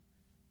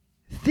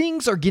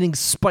Things are getting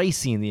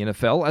spicy in the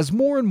NFL as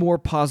more and more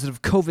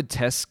positive COVID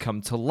tests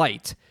come to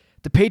light.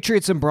 The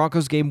Patriots and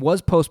Broncos game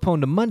was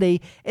postponed to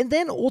Monday and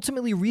then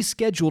ultimately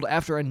rescheduled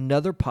after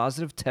another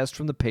positive test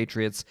from the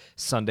Patriots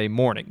Sunday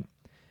morning.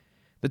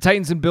 The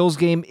Titans and Bills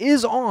game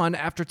is on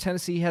after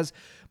Tennessee has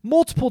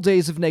multiple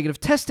days of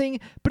negative testing,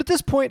 but at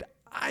this point,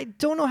 I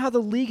don't know how the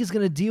league is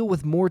going to deal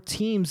with more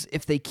teams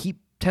if they keep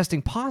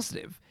testing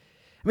positive.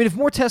 I mean, if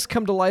more tests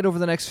come to light over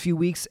the next few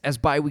weeks as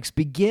bye weeks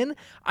begin,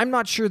 I'm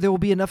not sure there will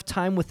be enough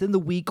time within the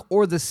week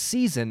or the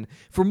season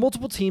for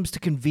multiple teams to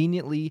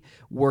conveniently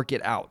work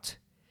it out.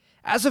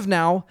 As of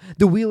now,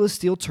 the wheel is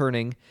still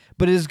turning,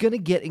 but it is going to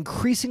get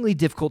increasingly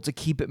difficult to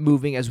keep it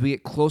moving as we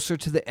get closer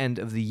to the end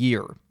of the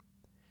year.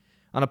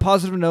 On a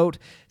positive note,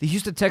 the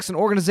Houston Texans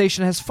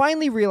organization has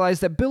finally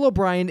realized that Bill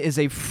O'Brien is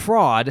a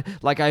fraud,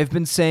 like I have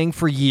been saying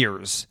for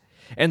years.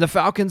 And the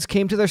Falcons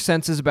came to their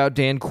senses about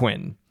Dan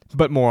Quinn.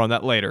 But more on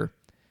that later.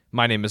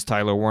 My name is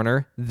Tyler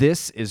Warner.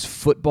 This is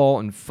Football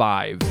in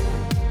 5.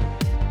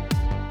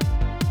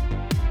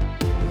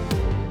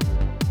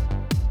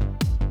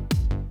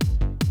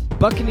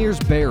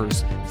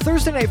 Buccaneers-Bears.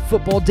 Thursday Night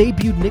Football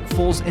debuted Nick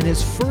Foles in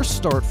his first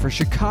start for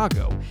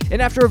Chicago.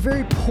 And after a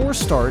very poor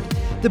start,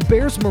 the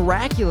Bears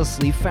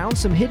miraculously found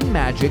some hidden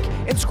magic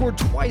and scored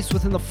twice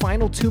within the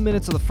final 2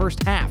 minutes of the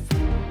first half.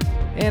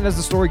 And as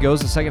the story goes,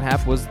 the second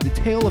half was the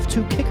tale of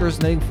two kickers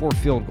netting 4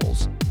 field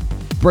goals.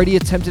 Brady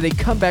attempted a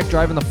comeback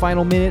drive in the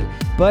final minute,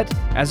 but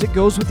as it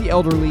goes with the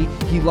elderly,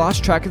 he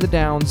lost track of the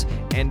downs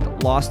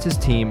and lost his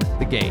team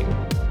the game.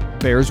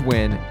 Bears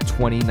win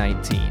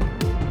 2019.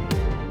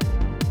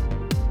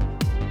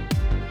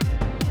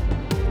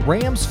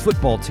 Rams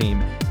football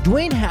team.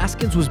 Dwayne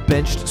Haskins was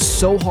benched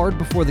so hard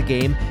before the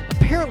game,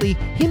 apparently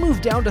he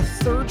moved down to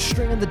third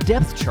string on the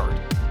depth chart,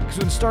 because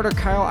when starter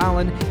Kyle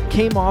Allen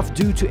came off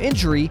due to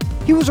injury,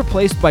 he was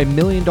replaced by $1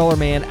 Million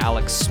Man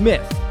Alex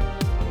Smith,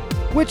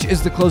 which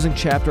is the closing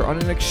chapter on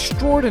an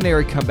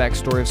extraordinary comeback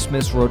story of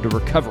Smith's road to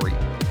recovery.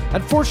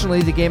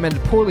 Unfortunately, the game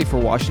ended poorly for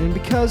Washington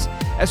because,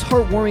 as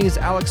heartwarming as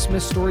Alex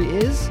Smith's story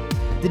is,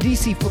 the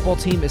DC football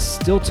team is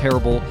still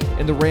terrible,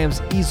 and the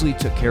Rams easily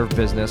took care of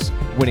business,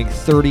 winning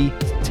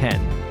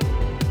 30-10.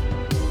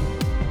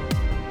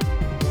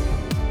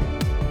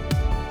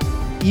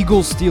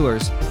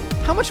 Eagles-Steelers.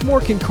 How much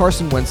more can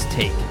Carson Wentz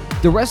take?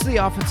 The rest of the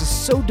offense is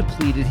so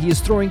depleted he is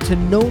throwing to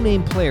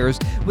no-name players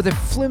with a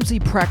flimsy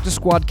practice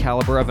squad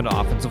caliber of an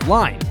offensive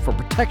line for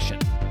protection.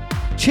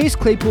 Chase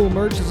Claypool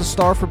emerged as a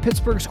star for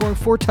Pittsburgh, scoring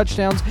 4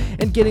 touchdowns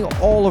and getting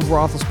all of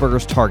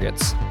Roethlisberger's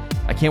targets.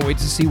 I can't wait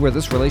to see where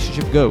this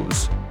relationship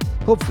goes.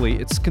 Hopefully,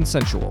 it's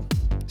consensual.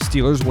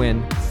 Steelers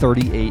win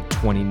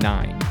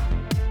 38-29.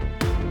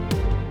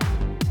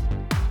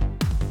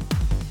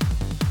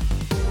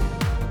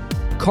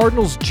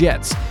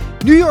 Cardinals-Jets.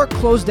 New York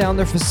closed down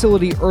their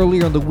facility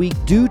earlier in the week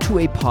due to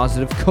a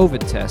positive COVID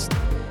test.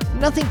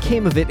 Nothing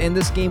came of it, and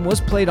this game was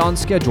played on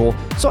schedule,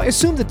 so I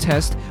assume the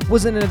test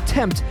was in an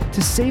attempt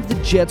to save the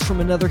Jets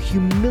from another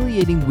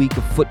humiliating week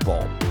of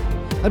football.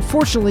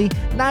 Unfortunately,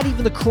 not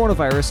even the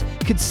coronavirus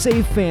could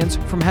save fans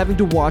from having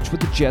to watch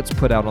what the Jets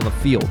put out on the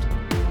field.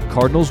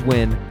 Cardinals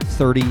win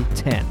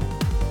 30-10.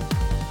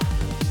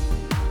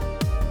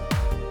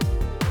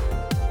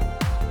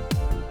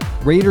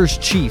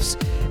 Raiders-Chiefs.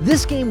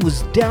 This game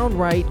was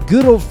downright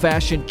good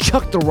old-fashioned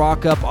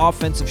chuck-the-rock-up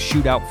offensive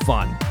shootout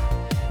fun.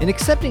 In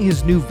accepting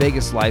his new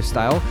Vegas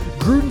lifestyle,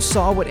 Gruden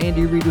saw what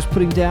Andy Reid was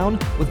putting down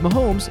with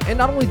Mahomes, and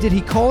not only did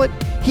he call it,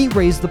 he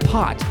raised the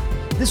pot.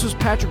 This was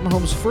Patrick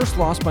Mahomes' first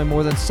loss by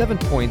more than 7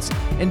 points,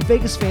 and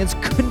Vegas fans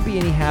couldn't be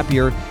any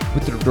happier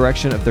with the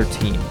direction of their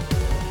team.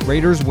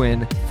 Raiders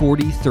win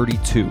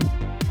 40-32.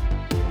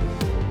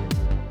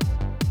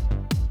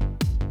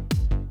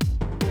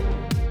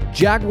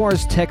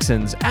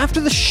 Jaguars-Texans.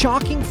 After the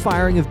shocking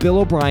firing of Bill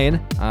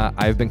O'Brien,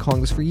 I've been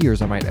calling this for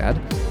years, I might add,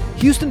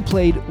 Houston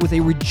played with a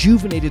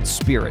rejuvenated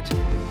spirit.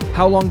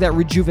 How long that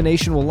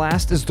rejuvenation will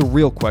last is the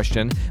real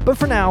question, but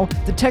for now,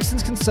 the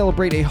Texans can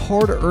celebrate a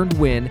hard-earned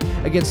win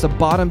against a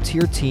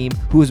bottom-tier team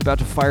who is about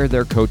to fire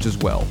their coach as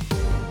well.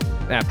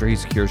 After he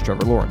secures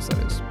Trevor Lawrence, that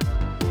is.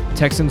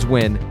 Texans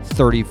win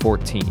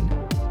 30-14.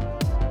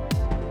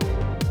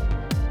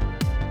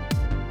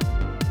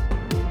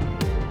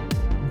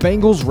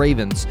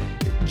 Bengals-Ravens.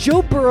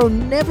 Joe Burrow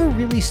never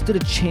really stood a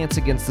chance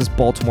against this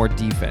Baltimore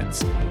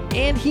defense,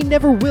 and he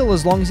never will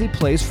as long as he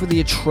plays for the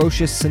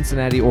atrocious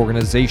Cincinnati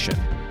organization.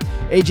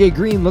 AJ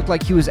Green looked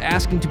like he was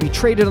asking to be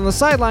traded on the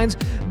sidelines,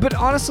 but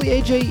honestly,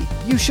 AJ,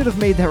 you should have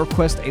made that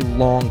request a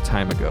long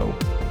time ago.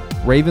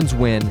 Ravens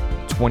win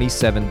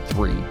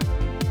 27-3.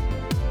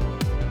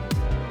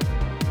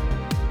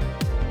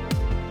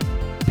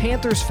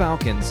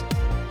 Panthers-Falcons.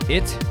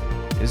 It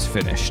is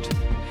finished.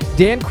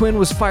 Dan Quinn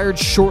was fired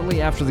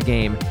shortly after the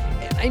game.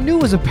 I knew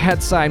it was a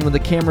bad sign when the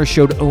camera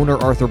showed owner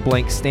Arthur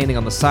Blank standing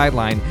on the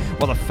sideline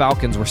while the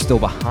Falcons were still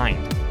behind.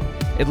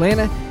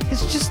 Atlanta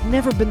has just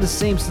never been the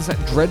same since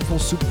that dreadful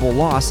Super Bowl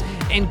loss,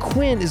 and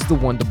Quinn is the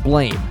one to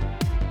blame.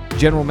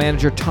 General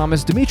Manager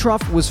Thomas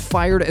Dimitroff was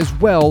fired as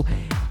well,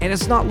 And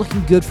it's not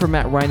looking good for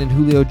Matt Ryan and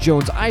Julio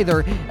Jones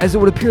either, as it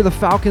would appear the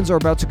Falcons are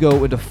about to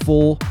go into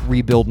full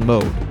rebuild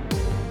mode.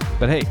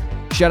 But hey,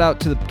 shout out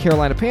to the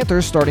Carolina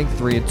Panthers starting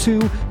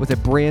 3-2 with a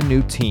brand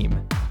new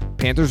team.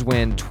 Panthers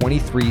win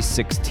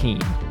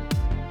 23-16.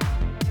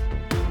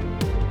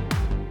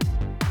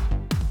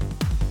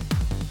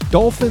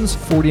 Dolphins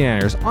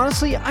 49ers.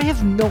 Honestly, I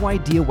have no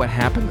idea what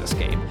happened this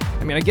game.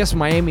 I mean, I guess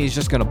Miami is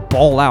just going to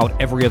ball out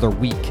every other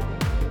week.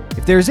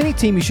 If there's any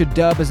team you should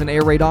dub as an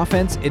air raid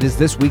offense, it is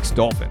this week's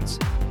Dolphins.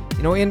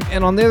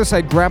 And on the other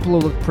side,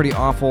 Garoppolo looked pretty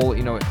awful.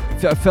 It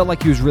felt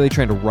like he was really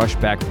trying to rush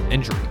back from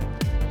injury.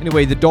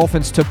 Anyway, the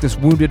Dolphins took this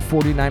wounded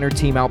 49er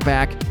team out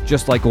back,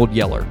 just like Old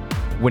Yeller,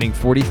 winning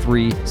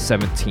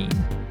 43-17.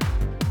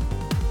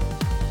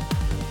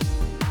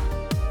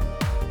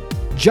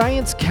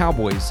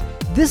 Giants-Cowboys.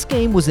 This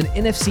game was an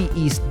NFC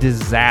East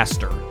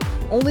disaster.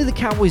 Only the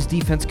Cowboys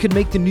defense could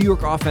make the New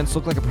York offense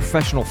look like a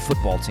professional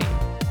football team.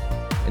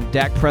 And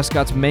Dak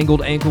Prescott's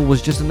mangled ankle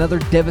was just another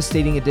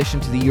devastating addition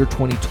to the year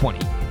 2020.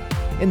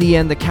 In the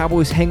end, the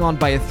Cowboys hang on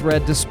by a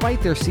thread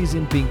despite their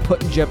season being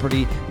put in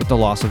jeopardy with the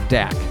loss of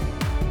Dak.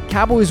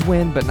 Cowboys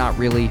win, but not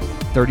really,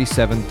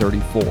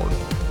 37-34.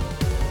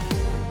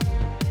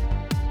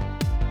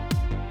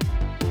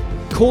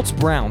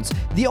 Colts-Browns.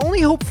 The only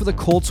hope for the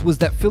Colts was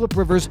that Phillip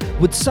Rivers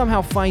would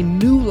somehow find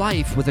new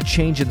life with a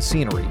change in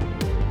scenery.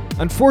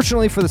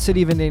 Unfortunately for the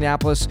city of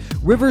Indianapolis,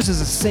 Rivers is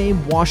the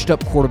same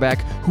washed-up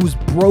quarterback who was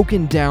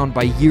broken down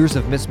by years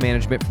of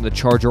mismanagement from the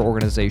Charger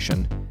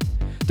organization.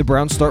 The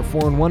Browns start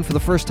 4-1 for the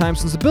first time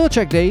since the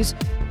Belichick days,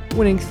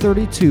 winning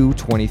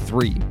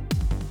 32-23.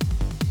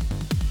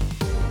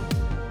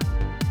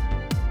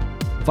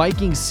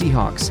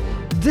 Vikings-Seahawks.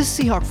 This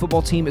Seahawk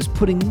football team is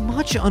putting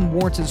much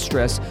unwarranted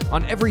stress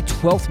on every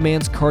 12th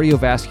man's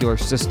cardiovascular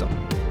system.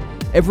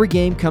 Every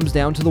game comes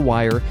down to the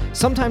wire.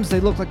 Sometimes they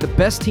look like the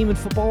best team in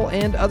football,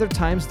 and other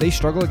times they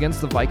struggle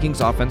against the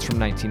Vikings offense from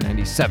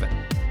 1997.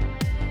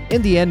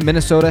 In the end,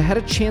 Minnesota had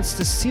a chance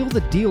to seal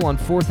the deal on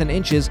 4th and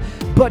inches,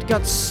 but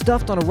got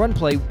stuffed on a run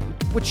play,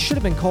 which should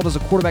have been called as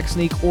a quarterback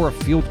sneak or a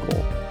field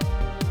goal.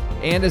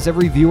 And as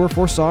every viewer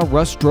foresaw,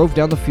 Russ drove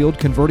down the field,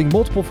 converting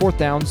multiple 4th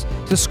downs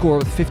to score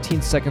with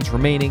 15 seconds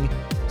remaining.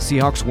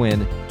 Seahawks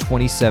win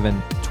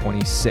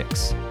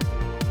 27-26.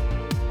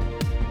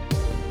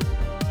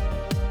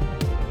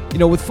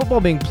 With football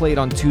being played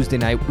on Tuesday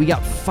night, we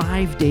got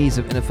 5 days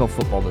of NFL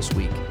football this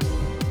week.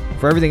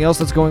 For everything else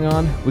that's going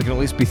on, we can at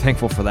least be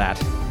thankful for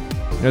that.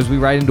 As we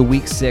ride into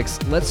week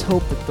 6, let's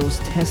hope that those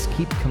tests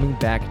keep coming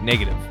back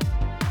negative.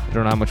 I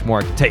don't know how much more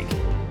I can take.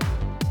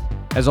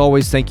 As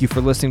always, thank you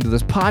for listening to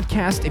this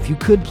podcast. If you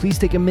could, please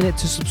take a minute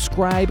to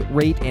subscribe,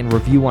 rate, and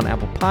review on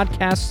Apple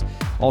Podcasts.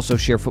 Also,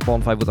 share Football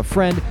in 5 with a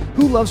friend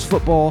who loves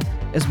football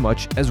as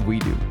much as we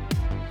do.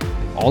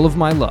 All of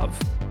my love.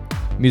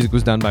 Music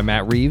was done by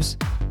Matt Reeves.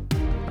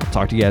 I'll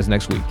talk to you guys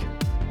next week.